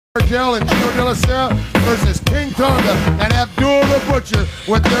Martel and Gino Della versus King Tonga and Abdullah the Butcher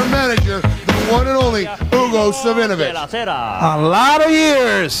with their manager, the one and only Hugo Savinovich. A lot of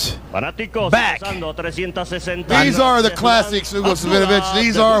years back. These are the classics, Hugo Savinovich.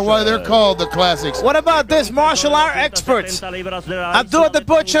 These are why they're called the classics. What about this martial art experts? Abdullah the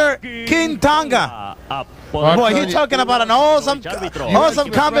Butcher, King Tonga. Boy, you're talking about an awesome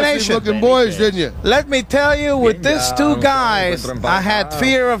combination. Looking boys, didn't you? Let me tell you, with these two guys, I had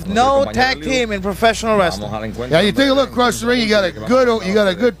fear of no tag team in professional wrestling. Yeah, you take a look across the ring. You got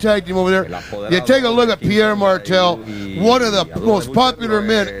a good tag team over there. You take a look at Pierre Martel, one of the most popular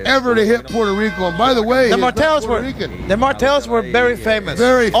men ever to hit Puerto Rico. And by the way, the Martels were very famous,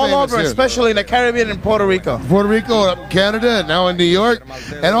 all over, here, especially in the Caribbean and Puerto Rico, Canada, and now in New York.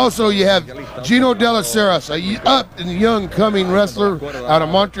 And also you have Gino Della, a up and young coming wrestler out of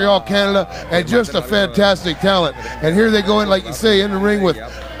Montreal, Canada, and just a fantastic talent. And here they go in, like you say, in the ring with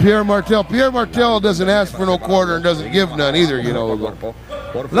Pierre Martel. Pierre Martel doesn't ask for no quarter and doesn't give none either, you know.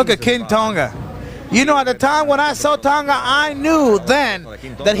 Look at King Tonga. You know, at the time when I saw Tonga, I knew then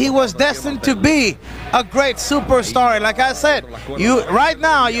that he was destined to be a great superstar. And like I said, right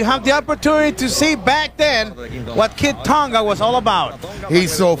now you have the opportunity to see back then what Kid Tonga was all about.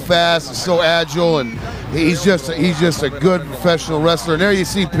 He's so fast, so agile, and he's just a good professional wrestler. And there you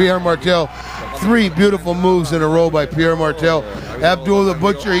see Pierre Martel. 3 beautiful moves in a row by Pierre Martel. Abdullah the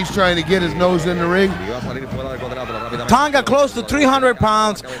Butcher, he's trying to get his nose in the ring. Tonga close to 300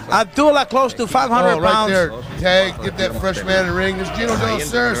 pounds. Abdullah close to 500 right pounds. There. Tag, get that fresh man in the ring. There's Gino Della,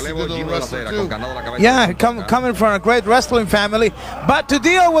 a good little wrestler too. Yeah, coming from a great wrestling family. But to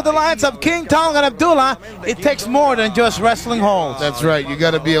deal with the lines of King Tonga and Abdullah, it takes more than just wrestling holds. That's right. You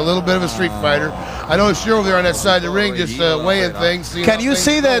got to be a little bit of a street fighter. I know it's sure over there on that side of the ring, just weighing things. Can you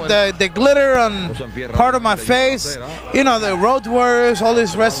see the glitter on part of my face? You know, the Road Warriors, all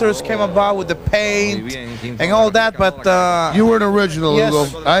these wrestlers came about with the paint and all that, but you were an original, yes.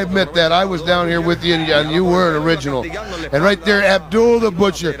 Hugo. I admit that. I was down here with you, and you were an original. And right there, Abdullah the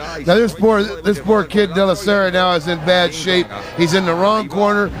Butcher. Now this poor kid Della now is in bad shape. He's in the wrong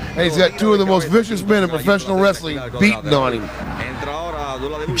corner, and he's got 2 of the most vicious men in professional wrestling beating on him.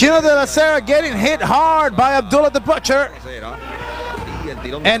 Gino Della getting hit hard by Abdullah the Butcher.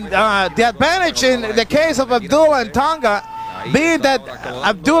 And the advantage in the case of Abdullah and Tonga being that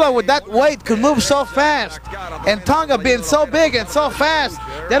Abdullah with that weight could move so fast, and Tonga being so big and so fast,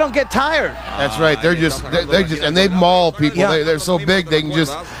 they don't get tired. That's right. And they maul people. Yeah. They're so big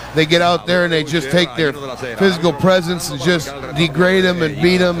they get out there and they just take their physical presence and just degrade them and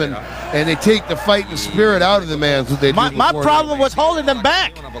beat them, and they take the fighting spirit out of the man. What they my problem was holding them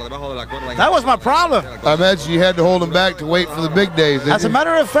back. That was my problem. I imagine you had to hold them back to wait for the big days. As a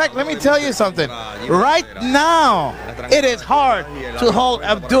matter of fact, let me tell you something. Right now, it is hard to hold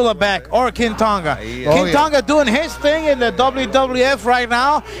Abdullah back or King Tonga. King Tonga doing his thing in the WWF right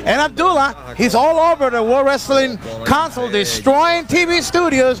now, and Abdullah, he's all over the World Wrestling Council, destroying TV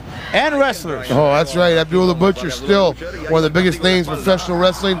studios and wrestlers. Oh, that's right. Abdullah the Butcher still one of the biggest names in professional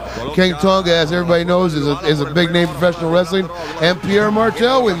wrestling. King Tonga, as everybody knows, is a big name in professional wrestling. And Pierre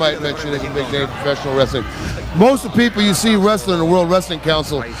Martel, we might mention, is a big name in professional wrestling. Most of the people you see wrestling in the World Wrestling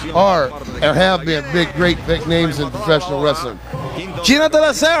Council are or have been great names in professional wrestling. Gino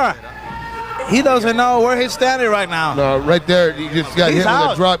Della Serra, he doesn't know where he's standing right now. No, right there, he just got hit with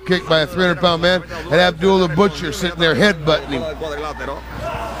a drop kick by a 300-pound man, and Abdullah the Butcher sitting there headbutting him.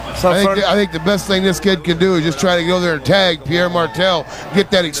 So I think the best thing this kid can do is just try to go there and tag Pierre Martel, get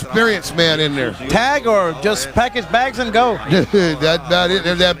that experienced man in there. Tag or just pack his bags and go. That's about it.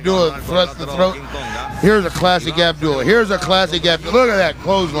 There's Abdullah, thrust the throat. Here's a classic Abdullah. Here's a classic Abdullah. Look at that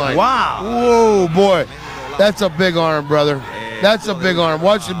clothesline. Wow. Whoa, boy. That's a big arm, brother. That's a big arm.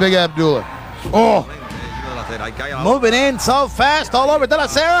 Watch the big Abdullah. Oh. Moving in so fast all over Della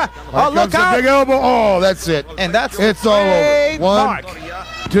Serra. Oh, look out. Big elbow. Oh, that's it. And that's it's all over. 1,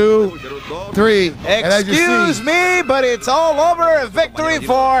 2, 3. Excuse me, but it's all over. A victory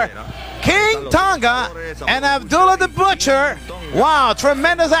for King Tonga and Abdullah the Butcher. Wow,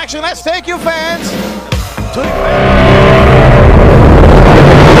 tremendous action. Let's take you fans to the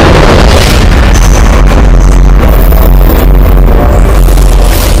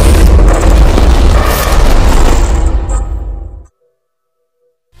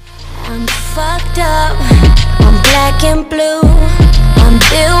I'm fucked up, I'm black and blue, I'm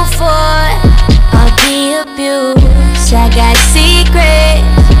built for